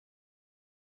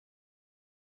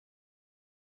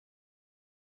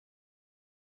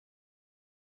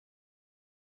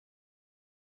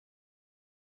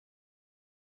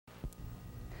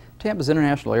Tampa's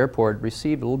International Airport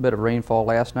received a little bit of rainfall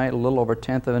last night, a little over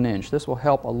 1/10 of an inch. This will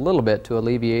help a little bit to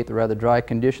alleviate the rather dry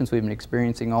conditions we've been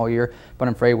experiencing all year, but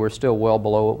I'm afraid we're still well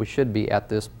below what we should be at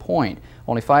this point.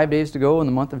 Only 5 days to go in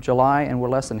the month of July, and we're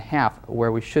less than half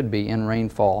where we should be in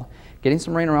rainfall. Getting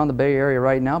some rain around the Bay Area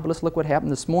right now, but let's look what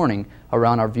happened this morning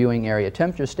around our viewing area.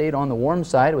 Temperature stayed on the warm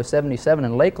side. It was 77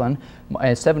 in Lakeland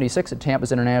and 76 at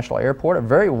Tampa's International Airport. A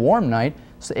very warm night.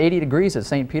 It's 80 degrees at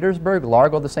St. Petersburg,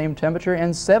 Largo the same temperature,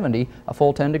 and 70, a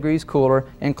full 10 degrees cooler,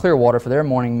 in Clearwater for their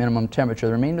morning minimum temperature.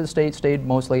 The remainder of the state stayed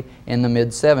mostly in the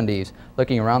mid-70s.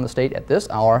 Looking around the state at this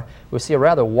hour, we see a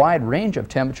rather wide range of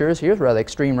temperatures. Here's a rather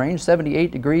extreme range,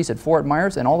 78 degrees at Fort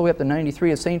Myers and all the way up to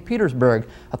 93 at St. Petersburg.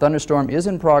 A thunderstorm is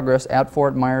in progress at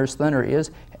Fort Myers. Thunder is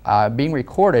being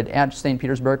recorded at St.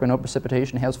 Petersburg, but no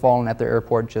precipitation has fallen at the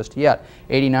airport just yet.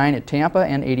 89 at Tampa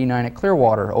and 89 at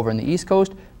Clearwater. Over in the East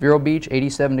Coast, Vero Beach,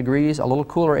 87 degrees, a little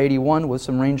cooler, 81, with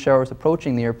some rain showers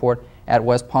approaching the airport at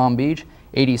West Palm Beach.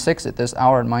 86 at this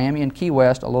hour at Miami and Key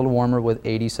West, a little warmer with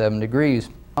 87 degrees.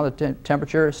 Now the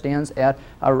temperature stands at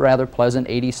a rather pleasant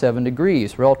 87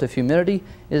 degrees. Relative humidity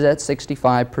is at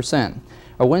 65%.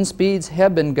 Our wind speeds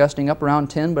have been gusting up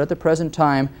around 10, but at the present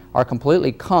time are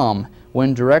completely calm.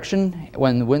 Wind direction,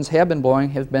 when the winds have been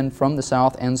blowing, has been from the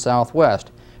south and southwest.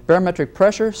 Barometric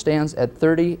pressure stands at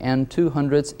 30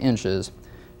 2/100 inches.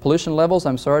 Pollution levels,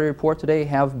 I'm sorry to report today,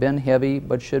 have been heavy,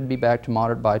 but should be back to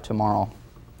moderate by tomorrow.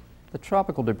 The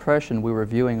tropical depression we were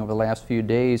viewing over the last few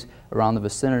days around the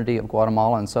vicinity of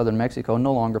Guatemala and southern Mexico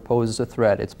no longer poses a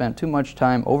threat. It spent too much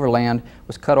time over land,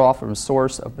 was cut off from a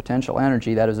source of potential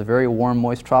energy, that is the very warm,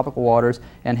 moist tropical waters,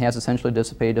 and has essentially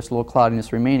dissipated, just a little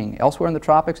cloudiness remaining. Elsewhere in the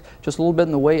tropics, just a little bit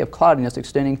in the way of cloudiness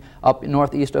extending up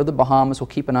northeast of the Bahamas. We'll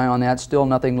keep an eye on that. Still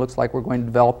nothing looks like we're going to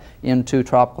develop into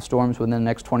tropical storms within the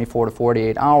next 24 to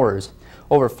 48 hours.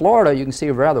 Over Florida, you can see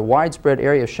a rather widespread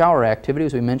area of shower activity,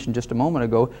 as we mentioned just a moment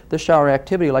ago. This shower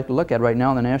activity you like to look at right now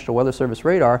on the National Weather Service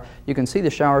radar, you can see the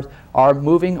showers are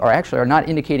moving, or actually are not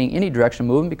indicating any direction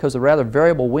moving because of rather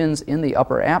variable winds in the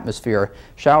upper atmosphere.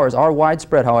 Showers are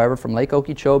widespread, however, from Lake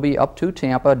Okeechobee up to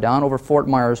Tampa, down over Fort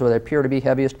Myers where they appear to be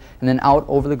heaviest, and then out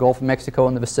over the Gulf of Mexico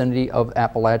in the vicinity of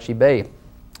Appalachia Bay.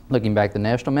 Looking back at the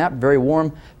national map, very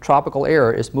warm tropical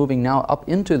air is moving now up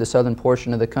into the southern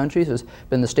portion of the country. This has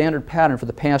been the standard pattern for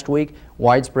the past week,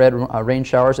 widespread rain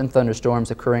showers and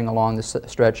thunderstorms occurring along the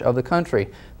stretch of the country.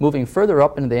 Moving further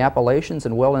up into the Appalachians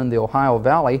and well into the Ohio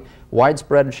Valley,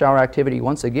 widespread shower activity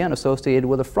once again associated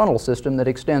with a frontal system that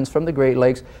extends from the Great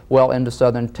Lakes well into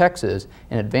southern Texas.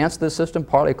 In advance of this system,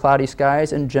 partly cloudy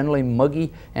skies and generally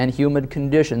muggy and humid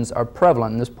conditions are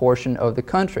prevalent in this portion of the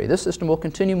country. This system will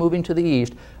continue moving to the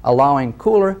east, allowing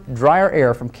cooler, drier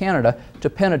air from Canada to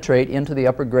penetrate into the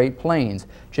upper Great Plains.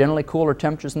 Generally cooler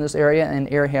temperatures in this area, and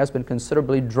air has been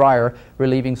considerably drier,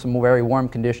 relieving some very warm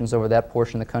conditions over that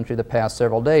portion of the country the past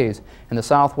several days. In the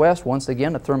southwest, once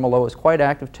again, the thermal low is quite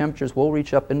active. Temperatures will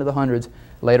reach up into the hundreds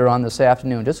later on this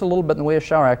afternoon. Just a little bit in the way of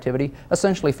shower activity.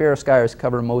 Essentially fair skies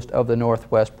cover most of the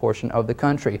northwest portion of the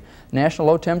country. National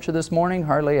low temperature this morning,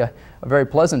 hardly a very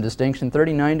pleasant distinction,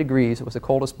 39 degrees. It was the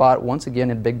coldest spot once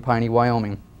again in Big Piney,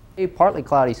 Wyoming. Partly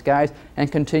cloudy skies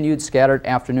and continued scattered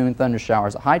afternoon thunder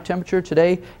showers. A high temperature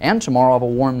today and tomorrow of a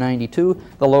warm 92.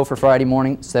 The low for Friday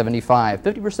morning, 75.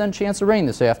 50% chance of rain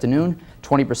this afternoon,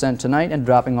 20% tonight, and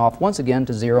dropping off once again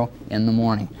to 0 in the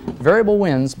morning. Variable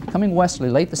winds becoming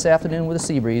westerly late this afternoon with a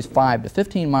sea breeze 5 to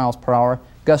 15 miles per hour,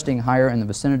 gusting higher in the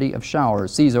vicinity of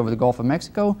showers. Seas over the Gulf of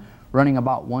Mexico running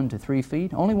about 1 to 3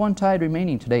 feet. Only one tide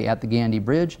remaining today at the Gandy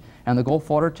Bridge, and the Gulf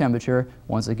water temperature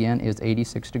once again is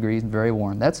 86 degrees and very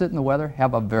warm. That's it in the weather.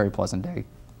 Have a very pleasant day.